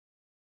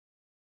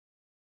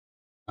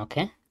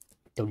Okay,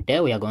 today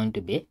we are going to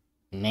be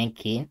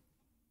making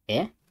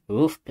a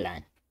roof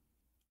plan.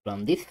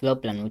 From this floor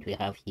plan which we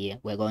have here,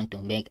 we're going to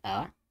make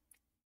our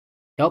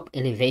top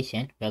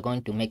elevation. We're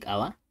going to make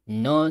our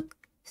north,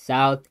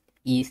 south,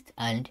 east,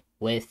 and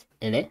west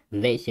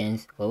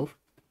elevations of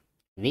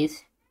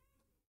this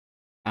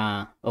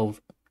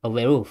of a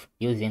roof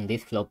using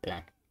this floor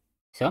plan.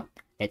 So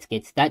let's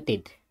get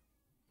started.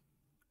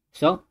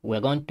 So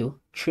we're going to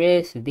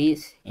trace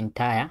this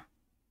entire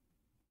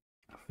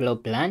floor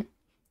plan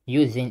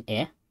using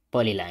a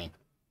polyline.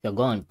 So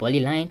go on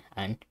polyline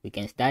and we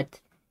can start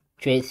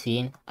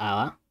tracing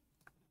our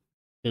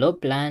floor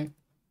plan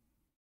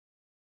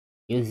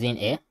using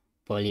a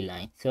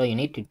polyline. So you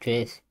need to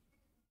trace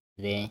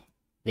the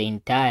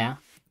entire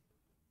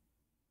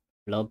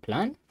floor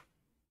plan.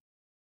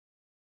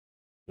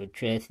 You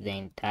trace the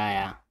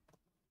entire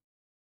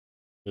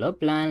floor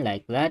plan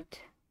like that.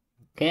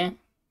 Okay.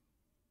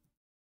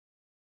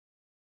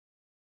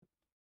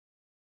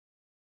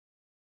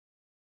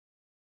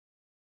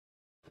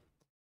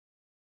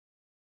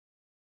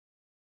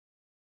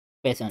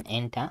 Press on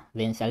enter,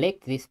 then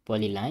select this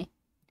polyline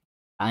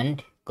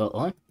and go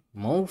on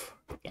move.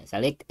 You can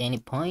select any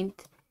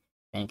point,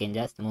 then you can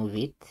just move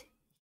it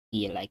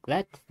here like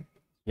that.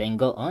 Then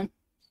go on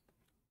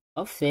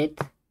offset.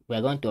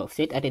 We're going to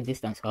offset at a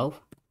distance of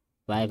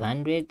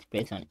 500.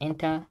 Press on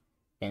enter,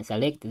 then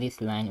select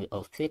this line with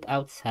offset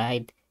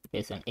outside.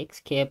 Press on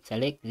escape,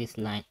 select this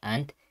line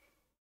and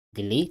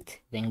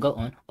delete. Then go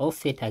on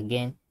offset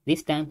again.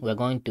 This time we're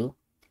going to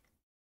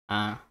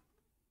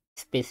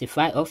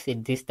specify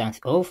offset distance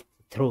of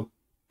through.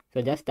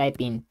 So just type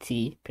in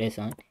T, press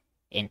on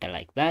enter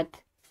like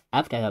that.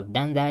 After you have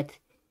done that,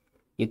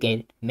 you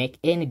can make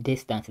any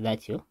distance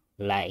that you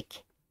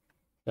like.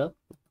 So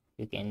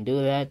you can do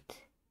that.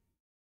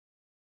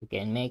 You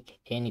can make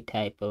any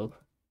type of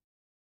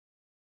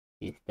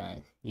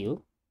distance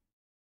you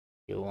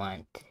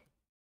want.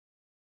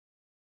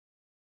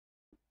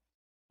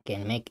 You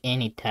can make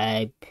any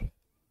type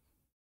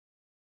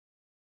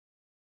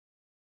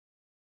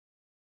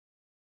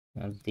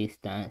of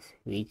distance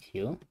which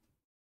you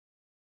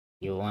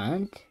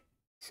want.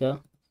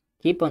 So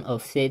keep on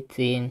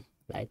offsetting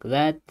like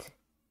that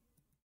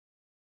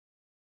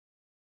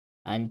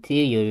until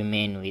you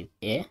remain with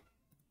a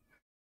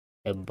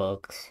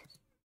box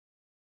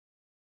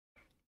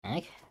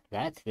like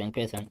that. Then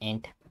press on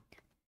enter.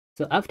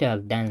 So after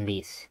I've done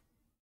this,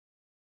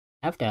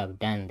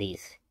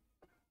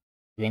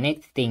 the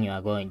next thing you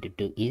are going to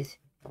do is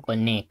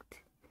connect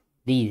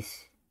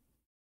these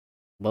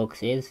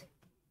boxes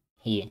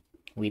here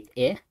with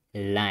a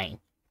line.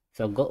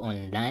 So go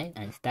on line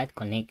and start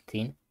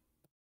connecting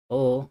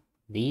all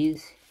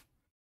these.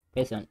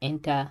 Press on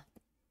enter,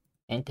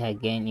 enter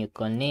again. You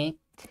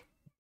connect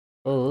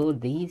all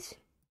these.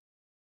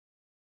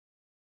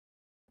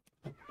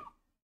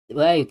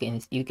 Where you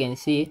can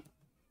see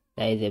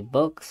there is a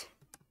box.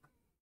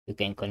 You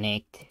can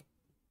connect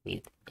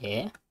with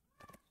a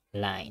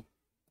line.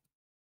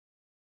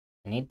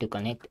 You need to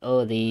connect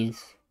all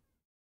these.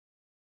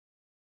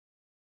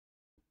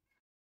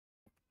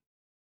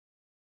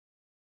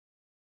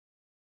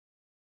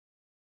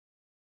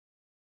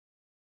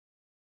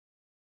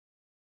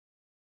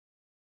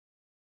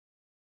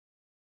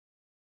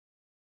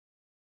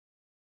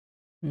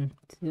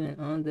 To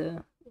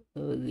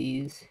all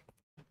these.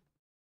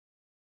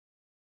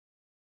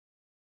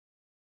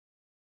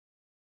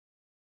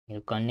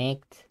 You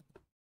connect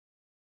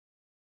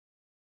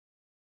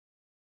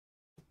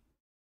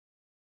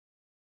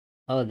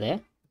all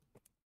the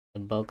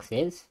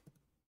boxes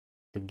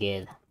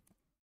together.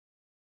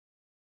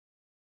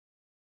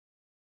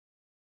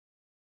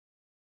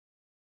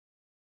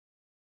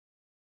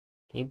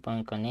 Keep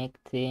on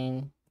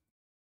connecting.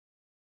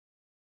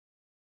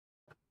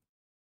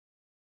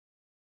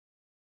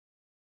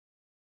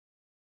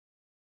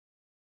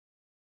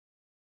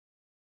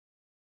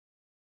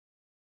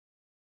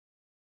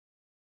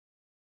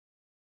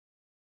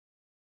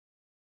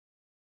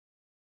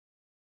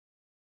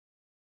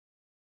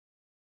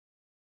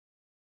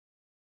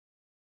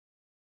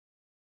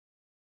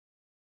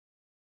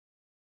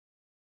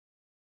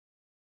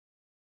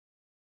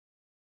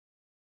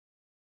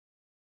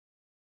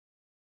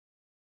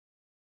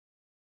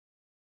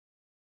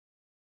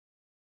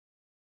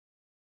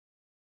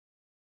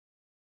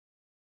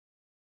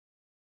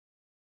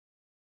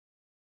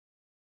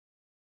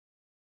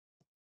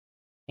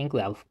 I think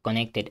we have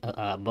connected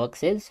our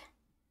boxes.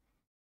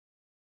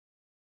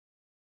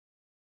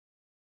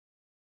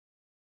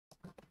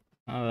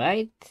 All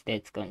right,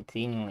 let's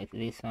continue with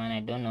this one. I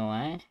don't know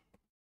why.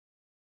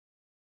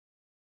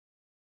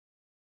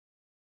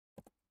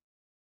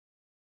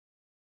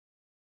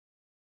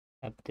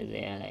 Up to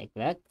there like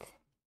that.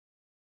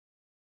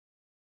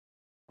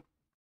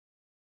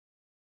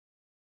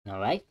 All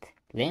right,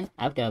 then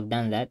after I've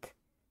done that,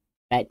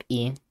 type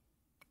in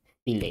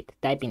fillet.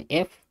 Type in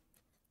F,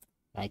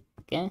 like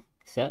okay.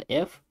 So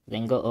F,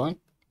 then go on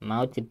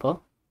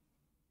multiple.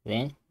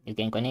 Then you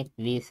can connect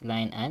this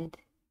line and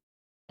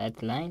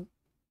that line,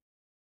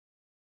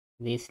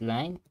 this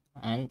line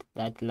and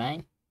that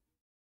line.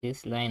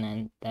 this line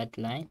and that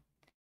line,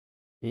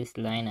 this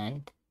line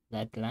and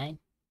that line,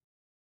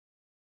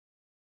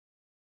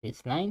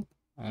 this line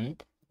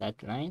and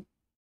that line,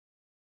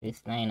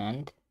 this line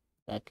and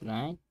that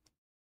line,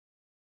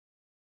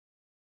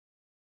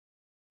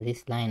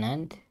 this line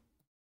and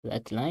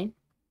that line,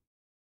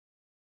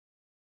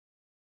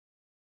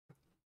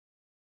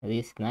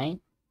 this line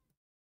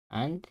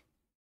and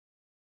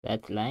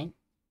that line,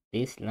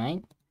 this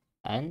line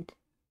and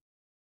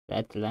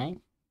that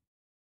line.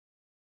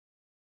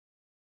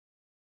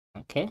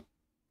 Okay,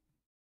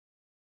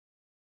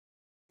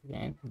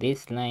 then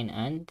this line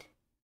and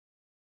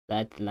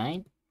that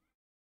line.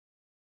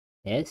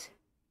 Yes,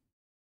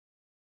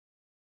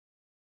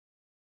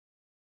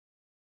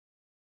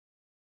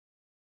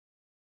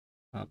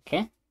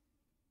 okay,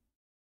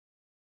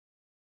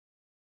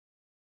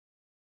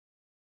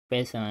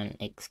 press on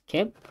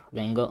escape,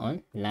 then go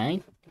on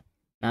line.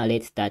 Now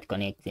let's start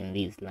connecting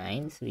these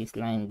lines. This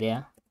line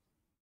there,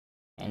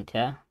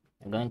 enter.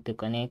 I'm going to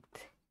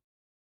connect,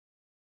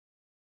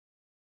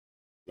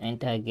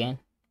 enter again.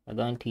 I'm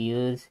going to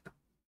use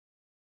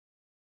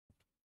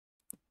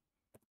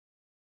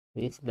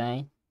this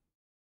line,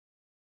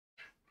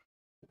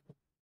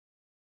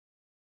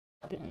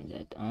 turn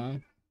that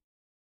on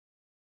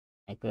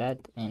like that,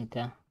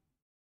 enter,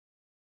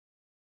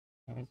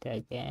 enter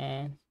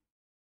again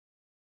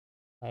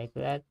like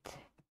that.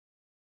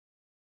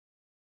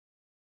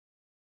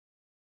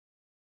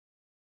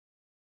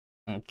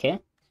 Okay,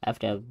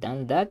 after I've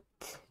done that,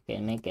 you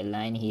can make a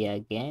line here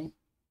again.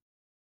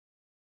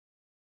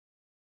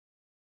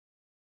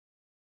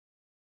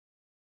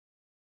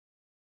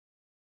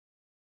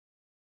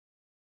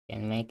 You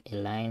can make a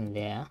line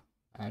there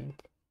and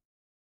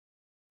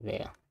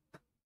there.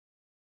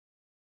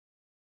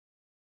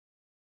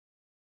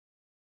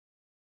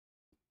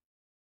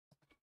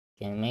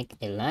 You can make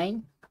a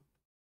line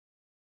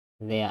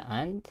there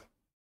and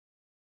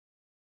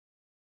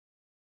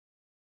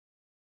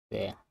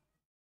there.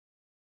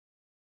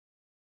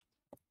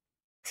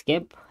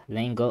 Escape,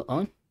 then go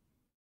on,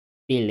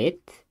 fill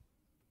it.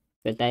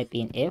 So type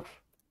in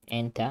F,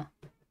 enter,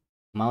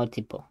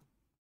 multiple.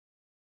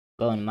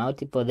 Go on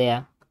multiple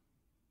there,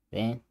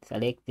 then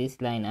select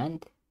this line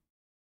and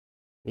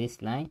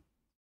this line,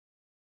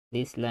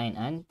 this line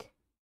and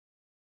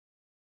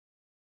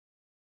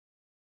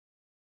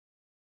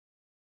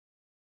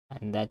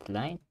that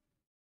line,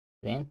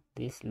 then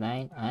this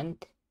line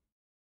and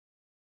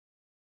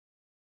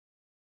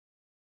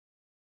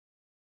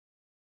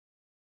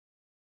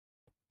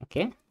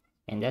okay,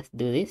 and just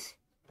do this.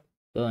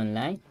 Go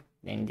online,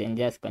 then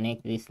just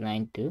connect this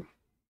line to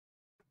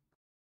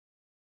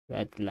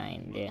that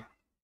line there,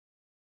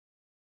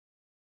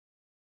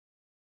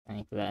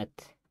 like that.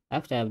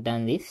 After I've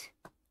done this,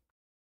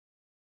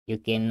 you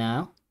can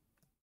now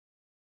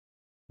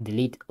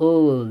delete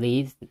all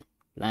these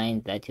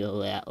lines that you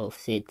were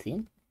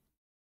offsetting.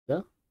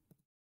 So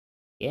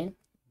again,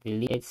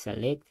 delete,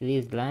 select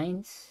these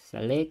lines,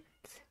 select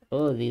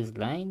all these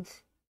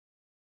lines,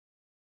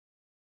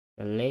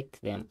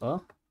 select them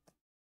all,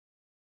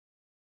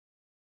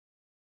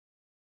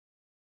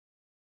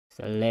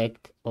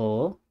 select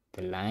all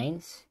the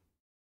lines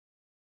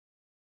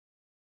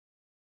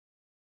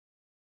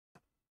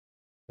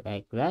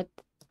like that,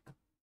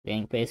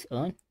 then press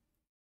on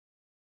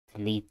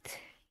delete.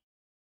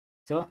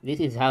 So this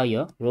is how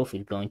your roof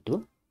is going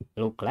to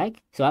look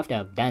like. So after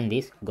I've done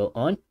this, go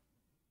on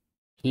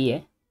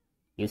here,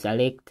 you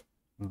select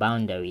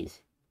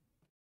boundaries.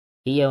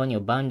 Here on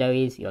your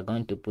boundaries, you are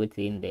going to put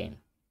in the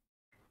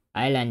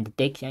island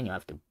detection. You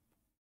have to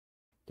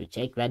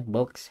check that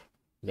box.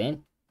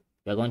 Then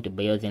you're going to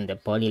be using the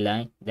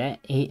polyline, the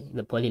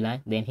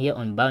polyline. Then here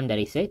on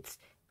boundary sets,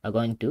 we're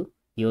going to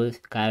use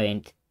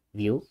current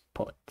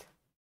viewport.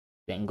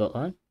 Then go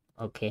on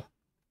okay.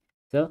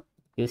 So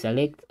you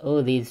select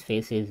all these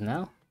faces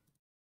now,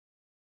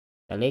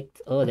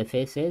 select all the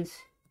faces,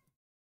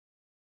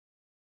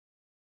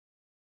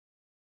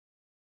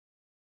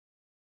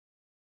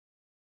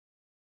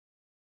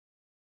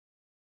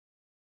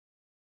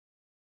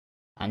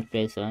 and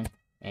press on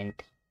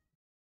enter.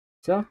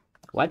 So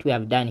what we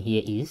have done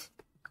here is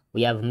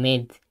we have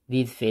made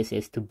these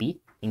faces to be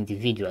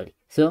individually.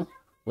 So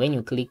when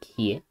you click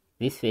here,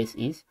 this face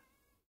is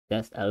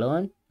just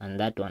alone and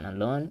that one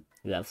alone.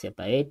 You have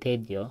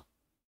separated your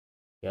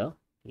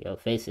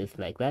faces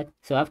like that.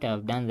 So after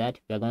I've done that,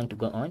 we are going to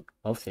go on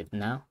offset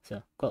now.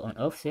 So go on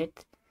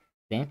offset,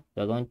 then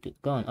we're going to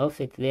go on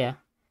offset there.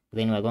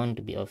 Then we're going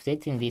to be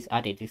offsetting this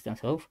at a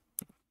distance of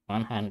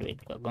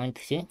 100. We're going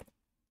to see,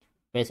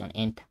 press on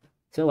enter.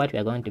 So what we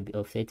are going to be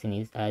offsetting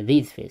is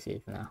these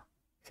faces now.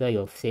 So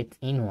you offset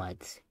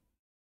inwards,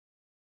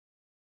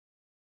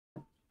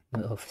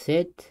 you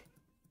offset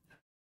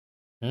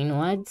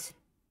inwards,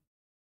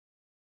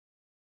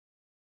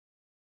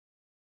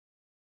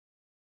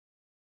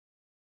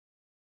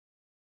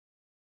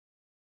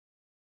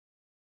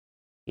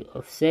 you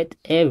offset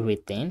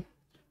everything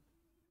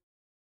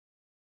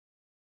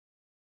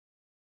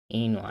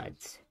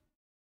inwards.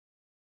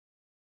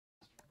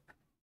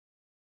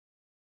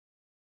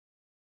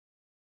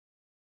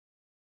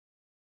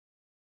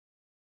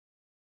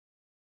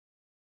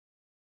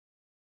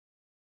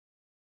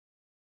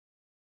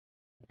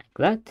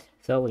 that.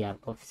 So we have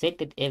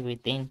offsetted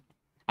everything.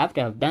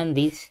 After I've done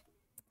this,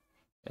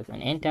 press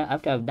on enter.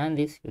 After I've done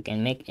this, you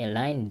can make a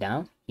line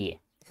down here.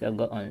 So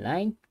go on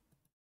line,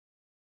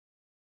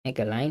 make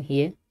a line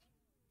here,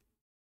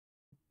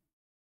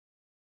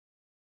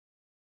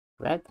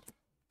 right?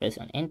 Press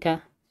on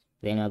enter.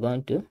 Then we're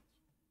going to,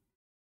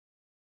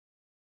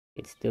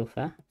 it's too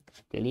far,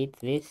 delete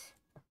this.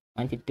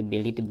 Want it to be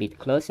a little bit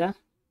closer.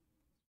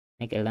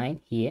 Make a line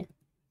here,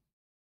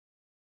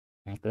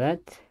 like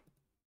that.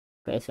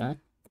 Press on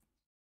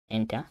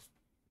enter,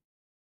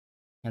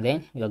 and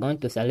then you're going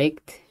to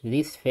select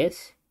this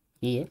face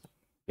here.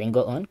 Then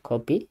go on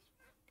copy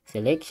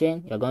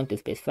selection. You're going to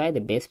specify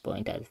the base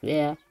point as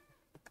there.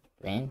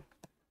 Then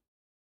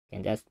you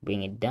can just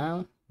bring it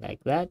down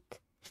like that.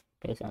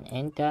 Press on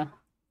enter.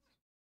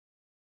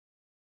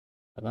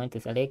 We're going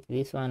to select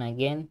this one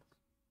again,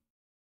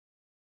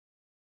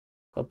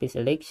 copy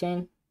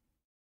selection,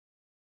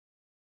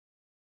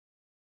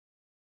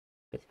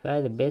 specify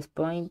the base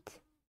point,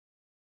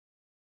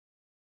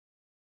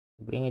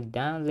 bring it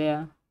down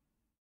there,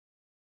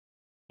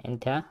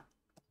 enter.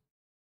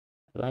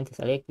 We're going to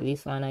select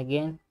this one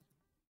again,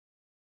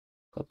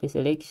 copy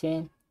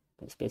selection,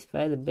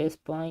 specify the base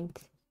point,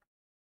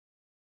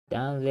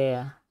 down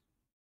there,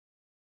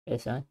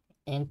 press on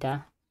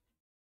enter.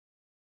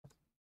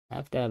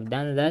 After I've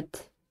done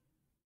that,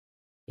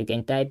 you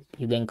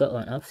can go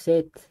on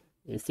offset.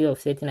 You see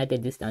offsetting at a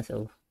distance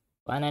of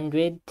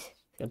 100.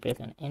 So press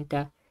on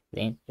enter.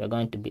 Then you're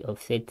going to be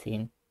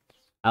offsetting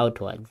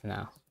outwards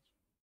now.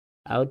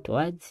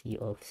 Outwards, you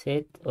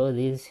offset all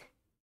these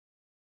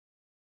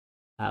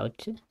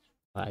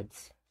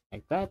outwards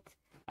like that.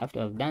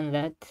 After I've done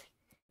that,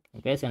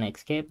 you press on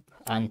escape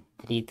and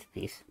delete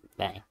this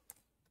line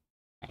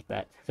like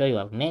that. So you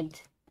have made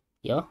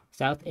your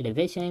south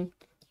elevation.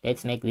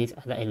 Let's make these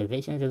other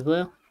elevations as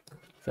well.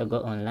 So go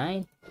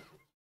online.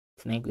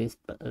 Let's make this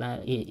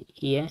line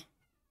here.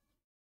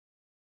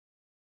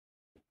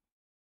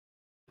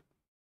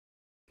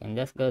 You can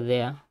just go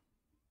there,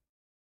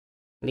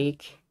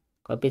 click,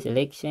 copy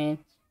selection,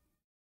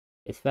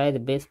 specify the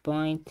base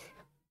point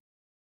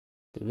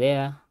to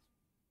there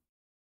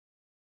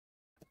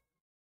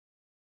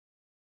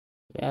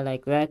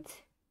like that.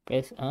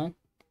 Press on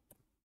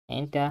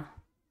enter,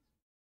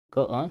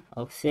 go on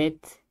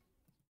offset,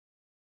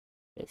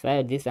 specify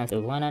a distance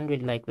of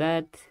 100 like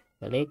that.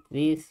 Select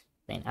this,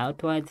 then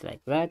outwards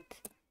like that,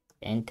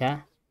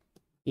 enter.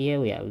 Here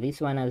we have this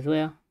one as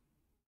well,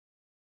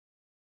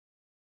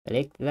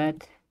 select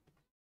that,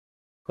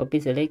 copy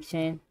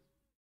selection,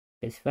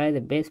 specify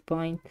the base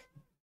point,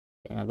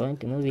 then I'm going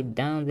to move it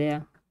down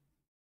there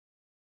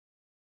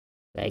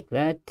like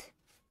that.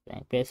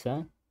 Then press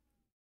on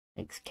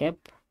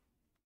escape,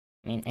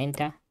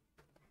 enter.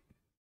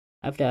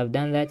 After I've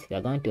done that, you're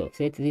going to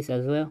offset this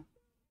as well.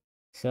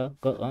 So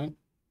go on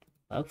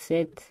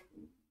offset,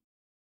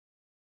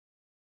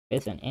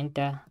 press on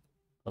enter,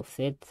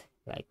 offset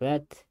like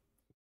that,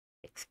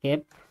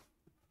 escape.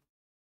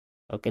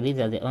 Okay, these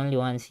are the only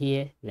ones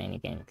here. Then you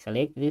can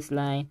select this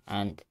line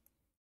and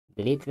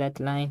delete that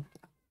line.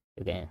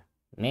 You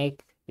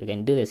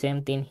can do the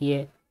same thing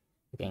here.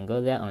 You can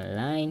go there on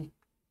line,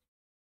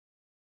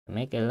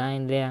 make a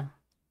line there,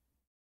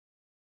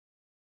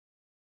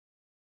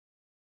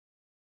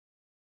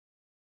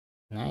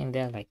 line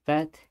there like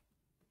that.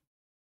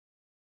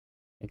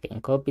 You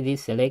can copy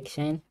this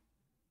selection,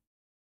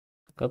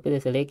 copy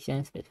the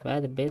selection, specify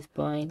the base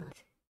point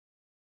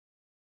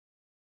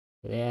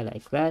there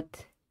like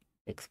that,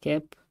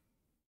 escape,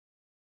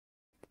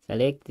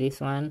 select this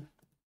one,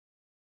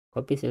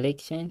 copy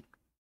selection,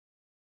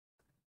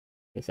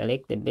 you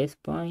select the base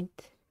point,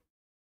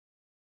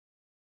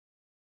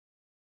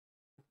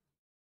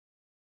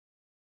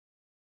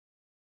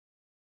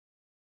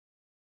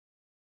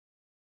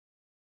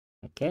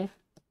 okay.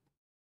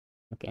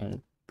 You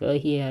can go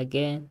here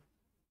again,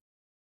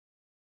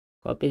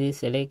 copy this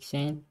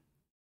selection,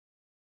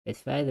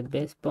 specify the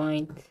base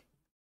point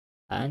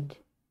and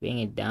bring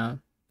it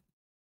down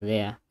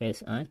there.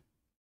 Press on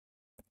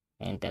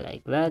enter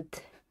like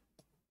that.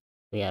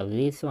 We have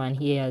this one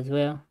here as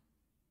well,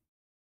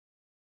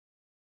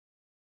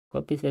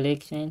 copy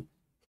selection,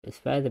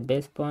 specify the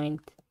base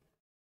point,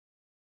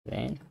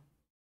 then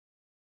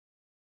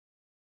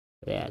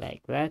there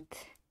like that,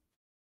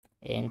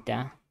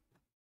 enter.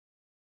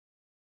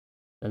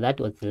 So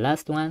that was the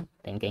last one.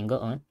 Then you can go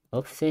on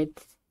offset,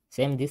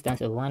 same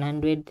distance of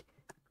 100.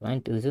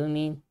 Want to zoom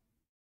in,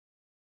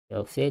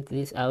 offset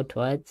this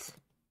outwards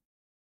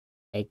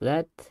like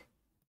that.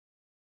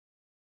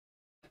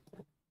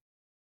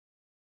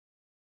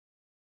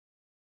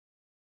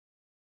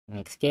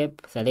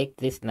 Escape, select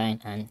this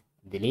line and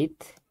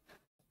delete.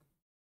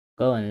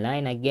 Go on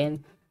line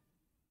again.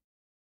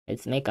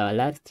 Let's make our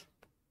last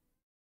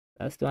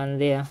one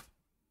there.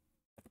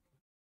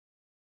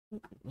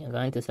 You're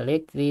going to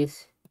select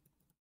this,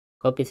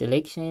 copy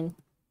selection,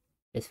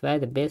 specify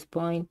the base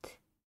point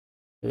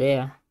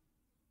there,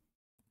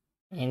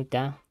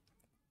 enter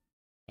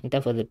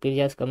for the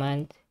previous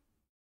command,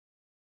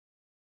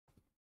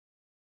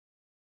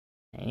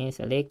 and you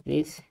select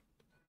this,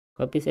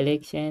 copy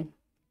selection,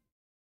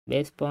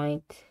 base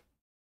point,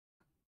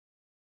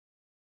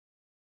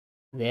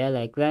 there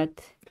like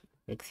that,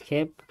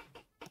 escape.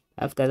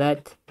 After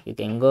that, you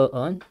can go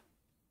on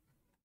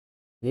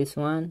this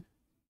one,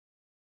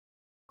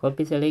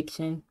 copy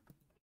selection,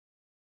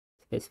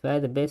 specify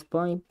the base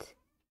point,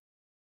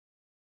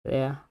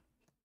 there,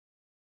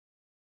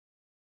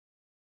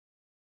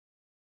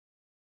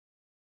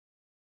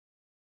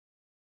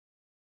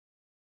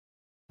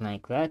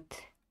 like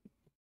that,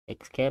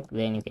 escape.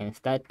 Then you can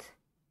start.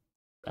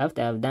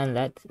 After I've done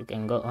that, you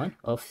can go on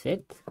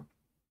offset,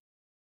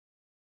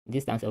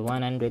 distance of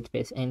 100,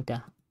 press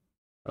enter,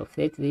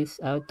 offset this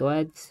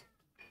outwards,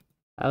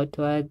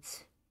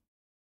 outwards,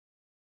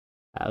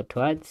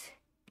 outwards,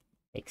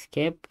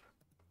 escape,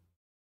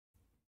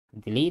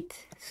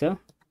 delete. So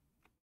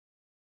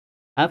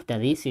after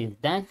this is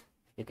done,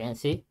 you can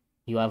see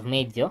you have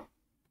made your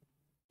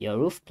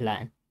roof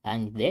plan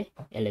and the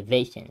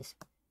elevations.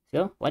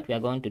 So what we are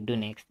going to do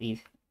next is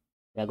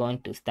we are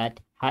going to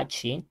start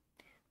hatching.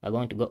 We're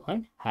going to go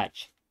on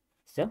hatch.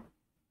 So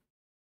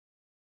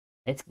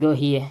let's go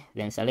here,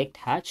 then select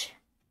hatch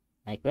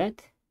like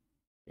that,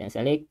 then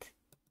select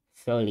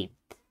solid,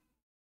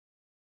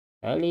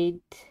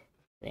 solid.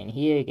 Then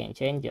here you can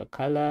change your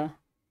color,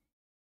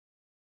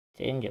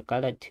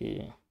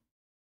 to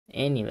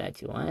any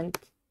that you want.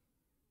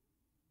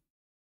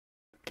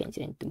 You can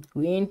change to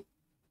green.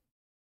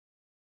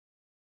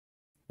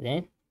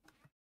 Then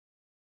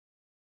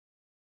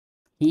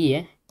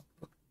here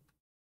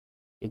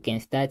you can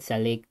start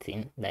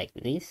selecting like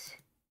this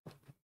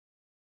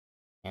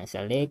and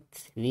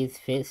select these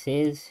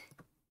faces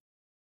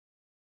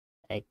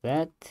like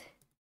that.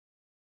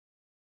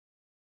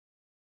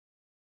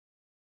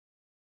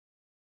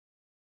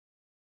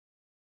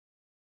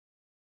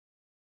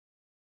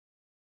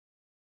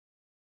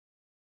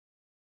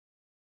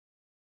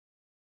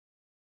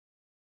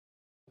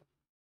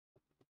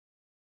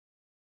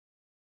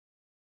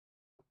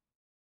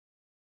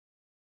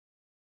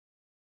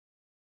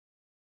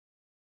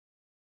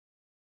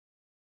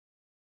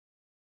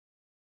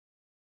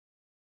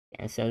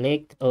 And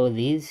select all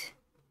these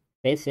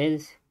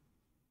faces.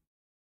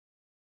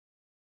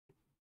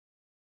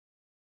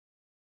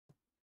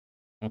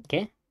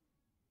 Okay,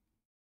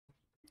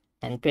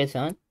 and press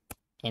on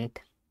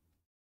enter.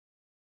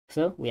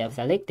 So we have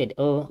selected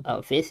all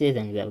our faces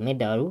and we have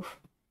made our roof,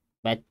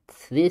 but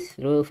this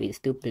roof is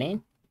too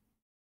plain.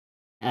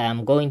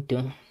 I'm going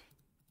to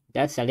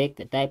just select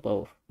the type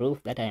of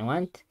roof that I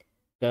want.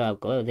 So I'll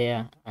go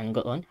there and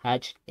go on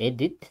hatch,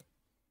 edit,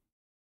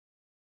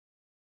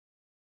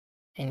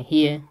 and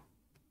here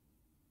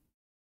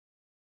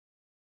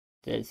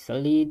the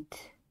solid.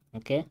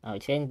 Okay, I'll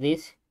change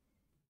this,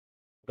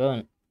 go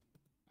on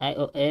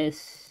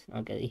iOS,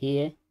 okay,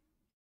 here,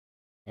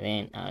 and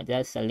then I'll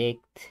just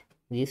select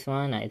this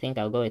one. I think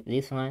I'll go with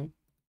this one,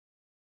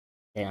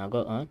 then I'll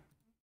go on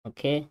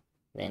okay.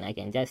 Then I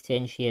can just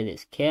change here the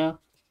scale.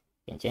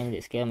 I can change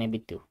the scale maybe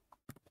to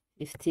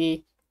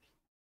 50.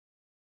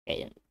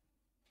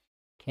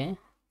 Okay,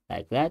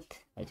 like that.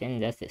 I'll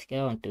change just the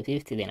scale on to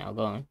 50, then I'll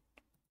go on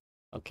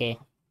okay.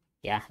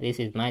 Yeah, this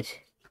is much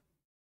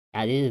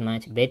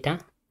better.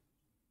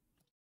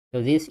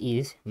 So this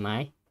is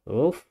my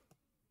roof.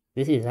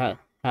 This is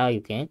how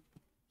you can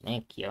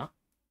make your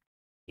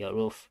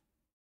roof.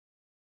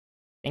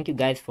 Thank you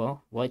guys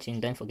for watching.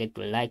 Don't forget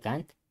to like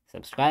and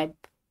subscribe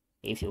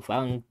if you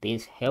found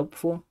this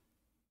helpful.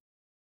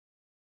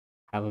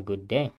 Have a good day.